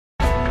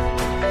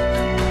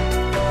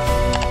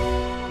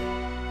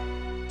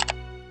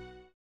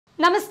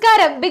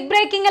നമസ്കാരം ബിഗ്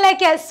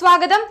ബ്രേക്കിംഗിലേക്ക്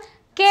സ്വാഗതം.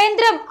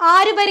 കേന്ദ്രം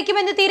ആര്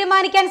ഭരിക്കുമെന്ന്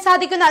തീരുമാനിക്കാൻ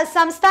സാധിക്കുന്ന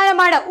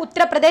സംസ്ഥാനമാണ്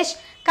ഉത്തർപ്രദേശ്.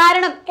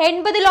 കാരണം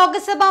 80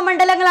 ലോക്സഭാ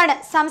മണ്ഡലങ്ങളാണ്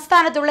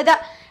സംസ്ഥാനത്തുള്ളത്.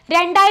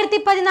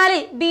 2014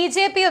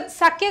 ബിജെപിയും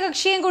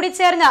സഖ്യകക്ഷിയും കൂടി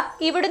ചേർന്ന്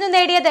ഇവിടുന്ന്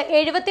നേടിയത്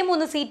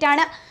 73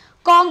 സീറ്റാണ്.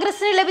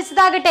 കോൺഗ്രസിന്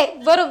ലഭിച്ചതാകട്ടെ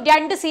വെറും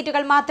 2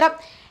 സീറ്റുകൾ മാത്രം.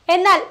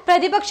 എന്നാൽ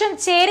പ്രതിപക്ഷം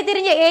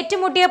ചേരിതിരിഞ്ഞ്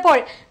ഏറ്റുമുട്ടിയപ്പോൾ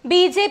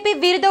ബിജെപി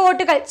വിരുദ്ധ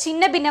വോട്ടുകൾ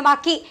ഛിന്ന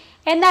ഭിന്നമാക്കി.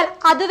 എന്നാൽ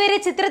അതുവരെ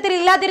ചിത്രത്തിൽ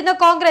ഇല്ലാതിരുന്ന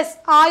കോൺഗ്രസ്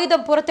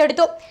ആയുധം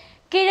പുറത്തെടുത്തു.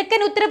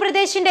 കിഴക്കൻ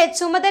ഉത്തർപ്രദേശിന്റെ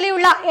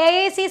ചുമതലയുള്ള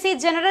AICC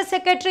ജനറൽ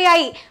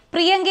സെക്രട്ടറിയായി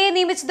പ്രിയങ്കയെ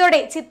നിയമിച്ചതോടെ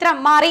ചിത്രം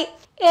മാറി.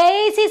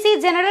 AICC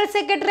ജനറൽ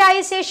സെക്രട്ടറി ആയ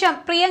ശേഷം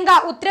പ്രിയങ്ക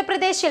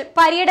ഉത്തർപ്രദേശിൽ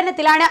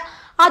പര്യടനത്തിലാണ്.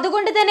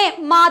 അതുകൊണ്ട് തന്നെ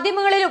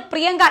മാധ്യമങ്ങളിലും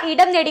പ്രിയങ്ക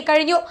ഇടം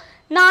നേടിക്കഴിഞ്ഞു.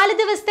 4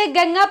 ദിവസത്തെ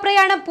ഗംഗാ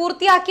പ്രയാണം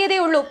പൂർത്തിയാക്കിയതേ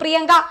ഉള്ളൂ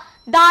പ്രിയങ്ക.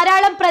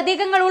 ധാരാളം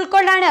പ്രതീകങ്ങൾ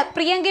ഉൾക്കൊണ്ടാണ്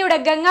പ്രിയങ്കയുടെ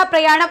ഗംഗാ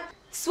പ്രയാണം.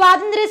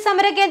 സ്വാതന്ത്ര്യ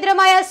സമര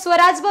കേന്ദ്രമായ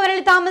സ്വരാജ് ഭവനിൽ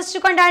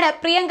താമസിച്ചുകൊണ്ടാണ്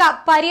പ്രിയങ്ക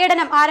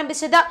പര്യടനം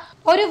ആരംഭിച്ചത്.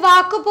 ഒരു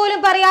വാക്കുപോലും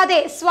പറയാതെ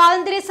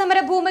സ്വാതന്ത്ര്യ സമര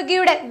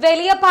ഭൂമികയുടെ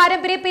വലിയ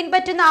പാരമ്പര്യം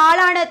പിൻപറ്റുന്ന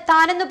ആളാണ്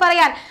താനെന്ന്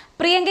പറയാൻ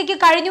പ്രിയങ്കയ്ക്ക്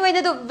കഴിഞ്ഞു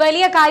എന്നതും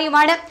വലിയ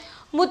കാര്യമാണ്.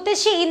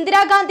 മുത്തശ്ശി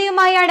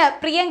ഇന്ദിരാഗാന്ധിയുമായാണ്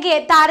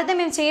പ്രിയങ്കയെ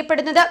താരതമ്യം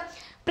ചെയ്യപ്പെടുന്നത്.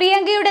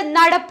 പ്രിയങ്കയുടെ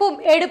നടപ്പും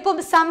എടുപ്പും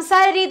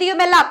സംസാര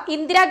രീതിയുമെല്ലാം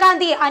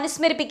ഇന്ദിരാഗാന്ധിയെ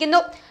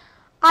അനുസ്മരിപ്പിക്കുന്നു.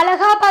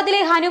 അലഹാബാദിലെ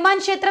ഹനുമാൻ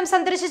ക്ഷേത്രം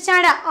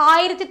സന്ദർശിച്ചാണ്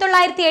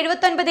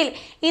 1979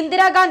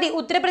 ഇന്ദിരാഗാന്ധി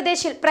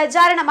ഉത്തർപ്രദേശിൽ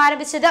പ്രചാരണം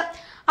ആരംഭിച്ചത്.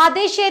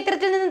 അതേ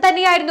ക്ഷേത്രത്തിൽ നിന്ന്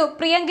തന്നെയായിരുന്നു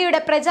പ്രിയങ്കയുടെ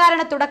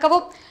പ്രചാരണ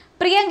തുടക്കവും.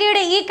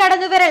 പ്രിയങ്കയുടെ ഈ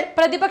കടന്നുവരൽ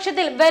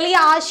പ്രതിപക്ഷത്തിൽ വലിയ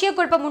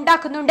ആശയക്കുഴപ്പം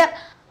ഉണ്ടാക്കുന്നുണ്ട്.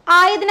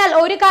 ആയതിനാൽ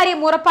ഒരു കാര്യം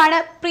ഉറപ്പാണ്,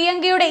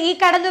 പ്രിയങ്കയുടെ ഈ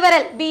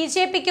കടന്നുവരൽ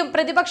ബിജെപിക്കും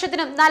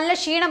പ്രതിപക്ഷത്തിനും നല്ല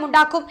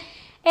ക്ഷീണമുണ്ടാക്കും.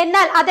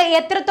 എന്നാൽ അത്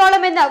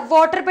എത്രത്തോളം എന്ന്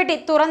വോട്ടർ പെട്ടി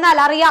തുറന്നാൽ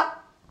അറിയാം.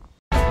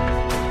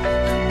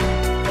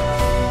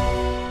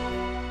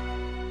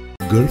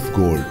 Gulf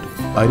gold,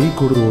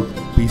 Areekode road,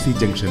 PC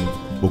junction,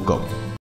 Mukkam.